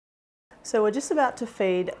So we're just about to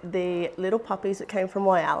feed the little puppies that came from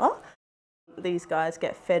Whyalla. These guys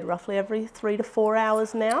get fed roughly every 3 to 4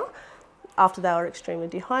 hours now. After they were extremely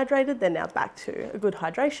dehydrated, they're now back to a good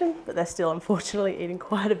hydration, but they're still unfortunately eating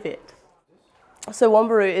quite a bit. So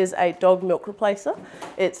Wombaroo is a dog milk replacer.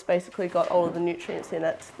 It's basically got all of the nutrients in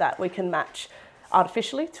it that we can match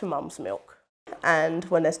artificially to mum's milk. And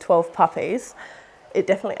when there's 12 puppies, it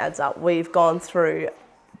definitely adds up. We've gone through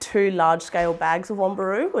 2 large-scale bags of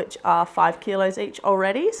Wombaroo, which are 5 kilos each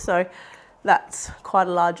already, so that's quite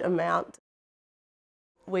a large amount.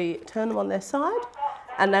 We turn them on their side,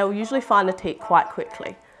 and they will usually find a teat quite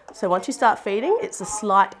quickly. So once you start feeding, it's a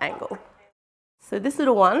slight angle. So this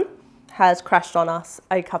little one has crashed on us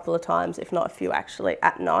a couple of times, if not a few actually,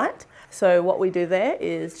 at night. So what we do there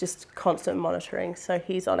is just constant monitoring. So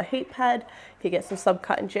he's on a heat pad, he gets some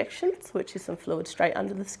subcut injections, which is some fluid straight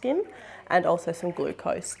under the skin, and also some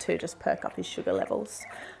glucose to just perk up his sugar levels.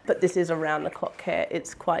 But this is around the clock care.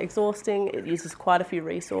 It's quite exhausting. It uses quite a few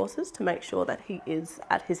resources to make sure that he is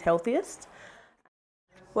at his healthiest.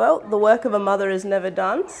 Well, the work of a mother is never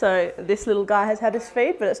done. So this little guy has had his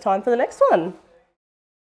feed, but it's time for the next one.